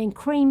form, in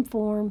cream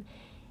form,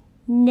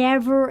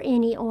 never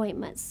any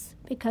ointments,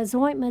 because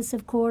ointments,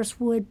 of course,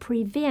 would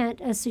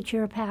prevent a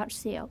secure pouch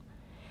seal.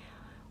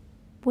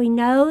 We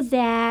know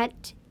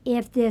that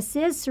if this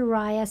is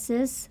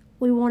psoriasis,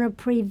 we want to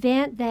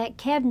prevent that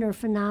Kebner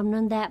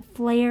phenomenon, that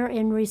flare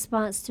in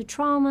response to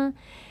trauma.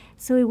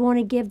 So we want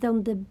to give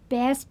them the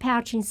best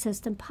pouching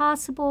system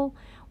possible.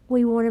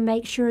 We want to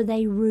make sure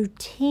they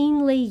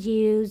routinely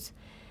use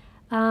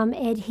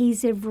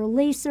adhesive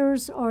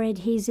releasers or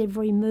adhesive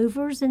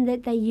removers, and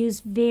that they use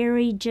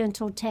very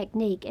gentle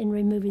technique in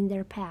removing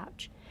their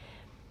pouch.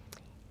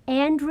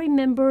 And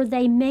remember,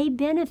 they may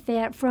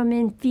benefit from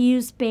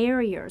infused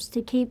barriers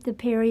to keep the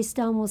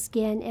peristomal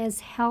skin as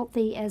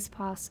healthy as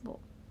possible.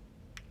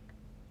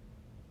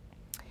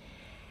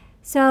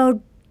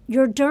 So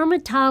your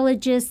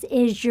dermatologist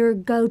is your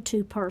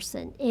go-to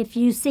person. If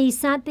you see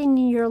something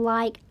and you're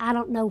like, I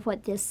don't know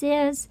what this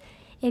is,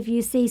 if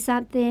you see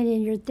something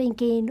and you're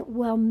thinking,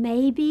 well,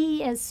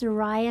 maybe it's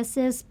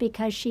psoriasis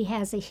because she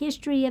has a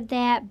history of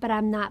that, but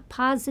I'm not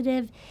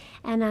positive,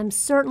 and I'm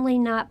certainly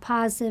not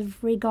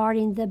positive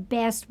regarding the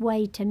best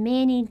way to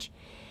manage.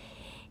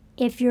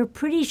 If you're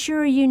pretty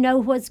sure you know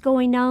what's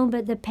going on,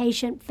 but the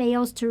patient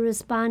fails to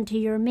respond to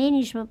your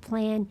management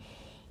plan,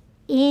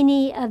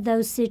 any of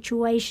those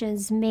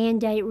situations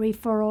mandate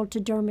referral to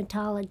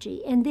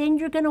dermatology. And then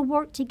you're going to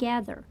work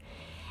together.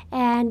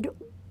 And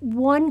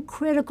one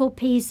critical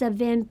piece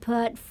of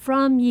input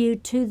from you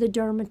to the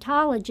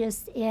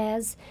dermatologist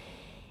is,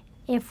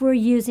 if we're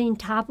using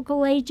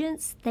topical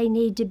agents, they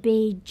need to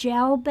be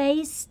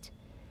gel-based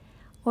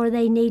or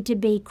they need to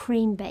be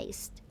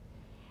cream-based.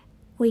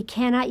 we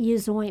cannot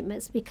use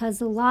ointments because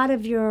a lot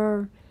of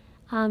your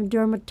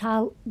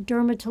dermatologic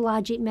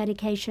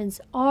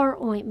medications are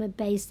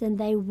ointment-based, and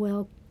they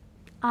will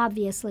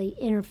obviously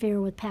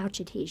interfere with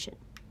pouch adhesion.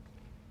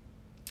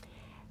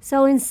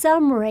 So in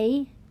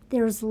summary,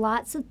 there's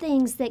lots of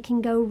things that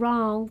can go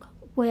wrong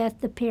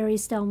with the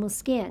peristomal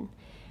skin.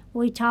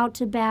 We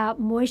talked about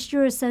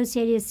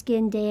moisture-associated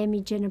skin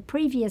damage in a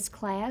previous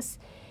class.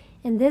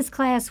 In this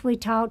class, we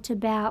talked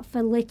about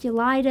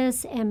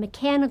folliculitis and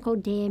mechanical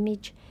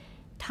damage,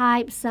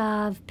 types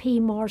of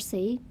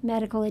PMARSI,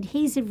 medical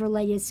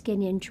adhesive-related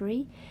skin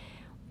injury.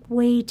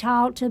 We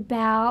talked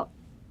about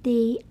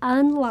the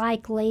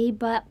unlikely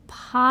but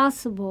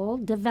possible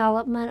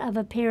development of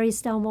a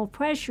peristomal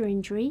pressure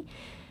injury,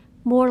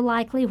 more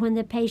likely when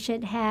the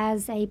patient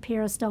has a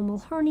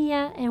peristomal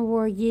hernia and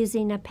we're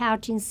using a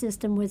pouching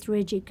system with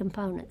rigid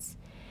components.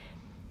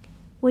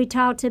 We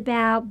talked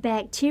about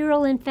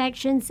bacterial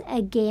infections,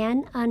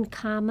 again,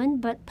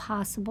 uncommon but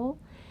possible.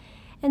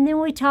 And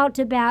then we talked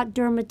about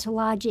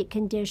dermatologic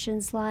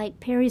conditions like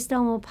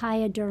peristomal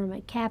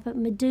pyoderma, caput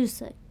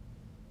medusa,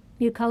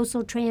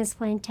 mucosal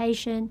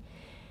transplantation,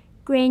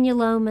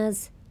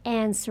 granulomas,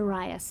 and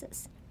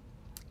psoriasis.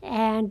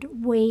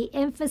 And we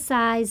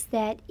emphasize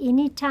that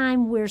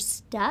anytime we're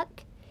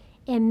stuck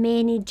in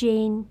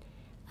managing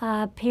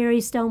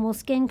peristomal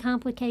skin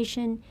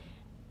complication,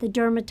 the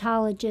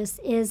dermatologist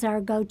is our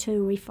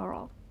go-to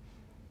referral.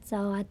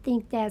 So I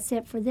think that's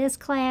it for this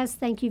class.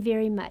 Thank you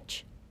very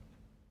much.